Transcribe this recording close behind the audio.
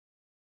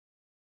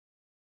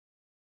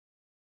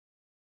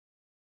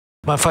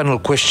My final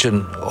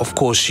question, of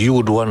course, you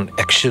would want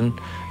action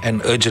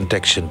and urgent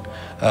action.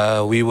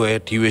 We were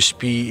at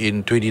USP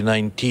in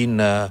 2019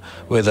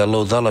 where the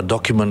Lodala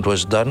document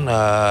was done,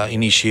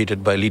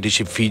 initiated by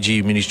Leadership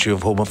Fiji, Ministry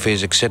of Home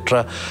Affairs,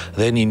 etc.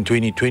 Then in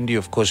 2020,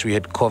 of course, we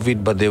had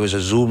COVID, but there was a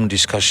Zoom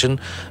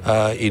discussion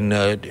in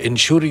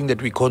ensuring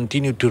that we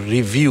continue to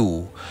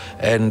review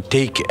and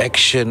take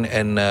action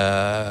and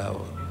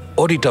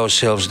audit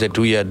ourselves that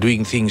we are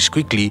doing things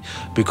quickly,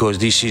 because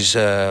this is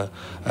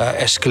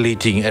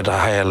escalating at a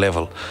higher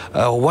level.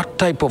 What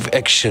type of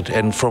action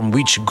and from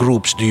which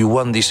groups do you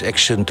want this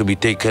action to be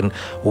taken?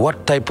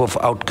 What type of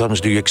outcomes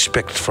do you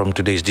expect from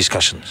today's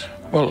discussions?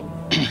 Well,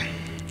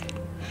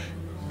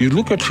 you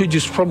look at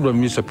Fiji's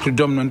problem, it's a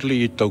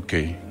predominantly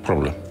i-Taukei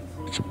problem.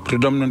 It's a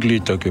predominantly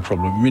i-Taukei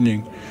problem,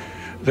 meaning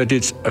that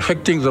it's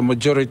affecting the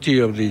majority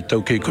of the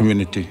i-Taukei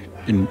community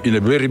in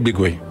a very big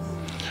way.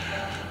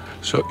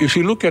 So if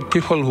you look at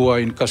people who are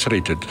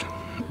incarcerated,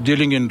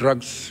 dealing in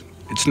drugs,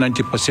 it's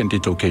 90%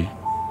 i-Taukei.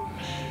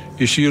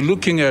 If you're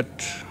looking at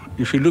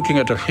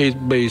a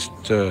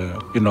faith-based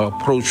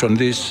approach on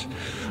this,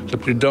 the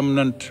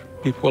predominant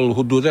people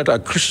who do that are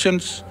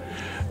Christians,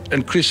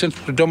 and Christians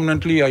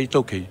predominantly are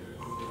i-Taukei.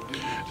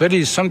 That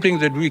is something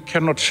that we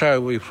cannot shy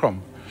away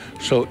from.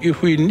 So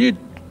if we need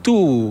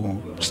two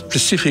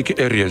specific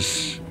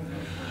areas,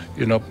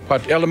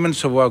 part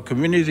elements of our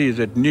community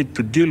that need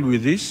to deal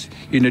with this,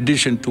 in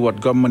addition to what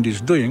government is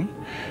doing,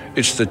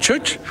 it's the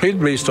church,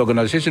 faith-based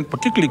organizations,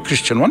 particularly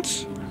Christian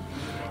ones,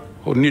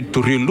 who need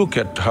to relook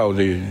at how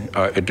they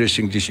are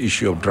addressing this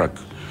issue of drug.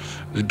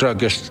 The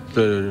drug, as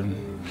the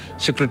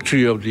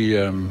secretary of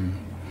the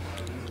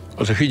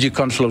Fiji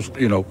Council,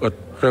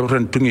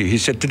 Reverend Tungi, he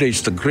said today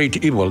it's the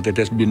great evil that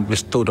has been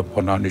bestowed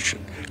upon our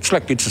nation. It's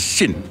like it's a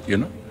sin,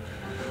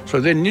 So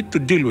they need to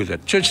deal with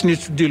it. Church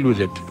needs to deal with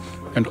it.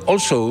 And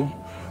also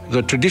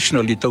the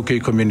traditional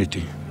i-Taukei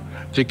community.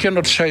 They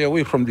cannot shy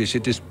away from this.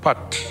 It's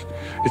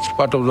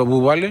part of the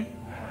Wuwale,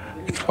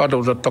 it's part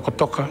of the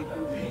Toka,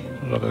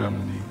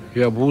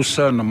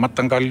 Yabusa and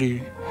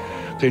Matangali.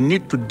 They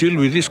need to deal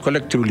with this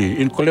collectively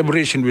in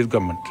collaboration with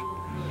government.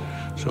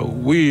 So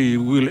we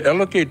will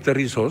allocate the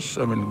resource.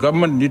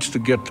 Government needs to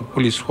get the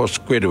police force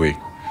squared away.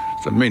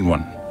 It's the main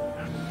one.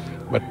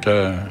 But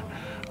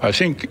I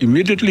think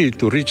immediately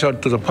to reach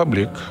out to the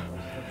public,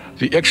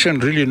 the action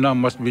really now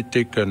must be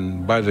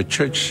taken by the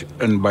church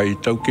and by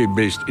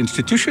i-Taukei-based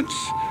institutions.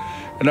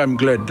 And I'm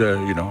glad,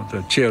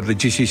 the chair of the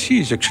GCC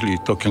is actually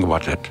talking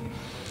about that.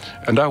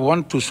 And I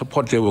want to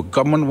support their work.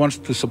 Government wants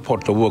to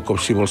support the work of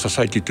civil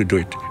society to do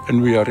it.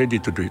 And we are ready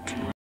to do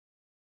it.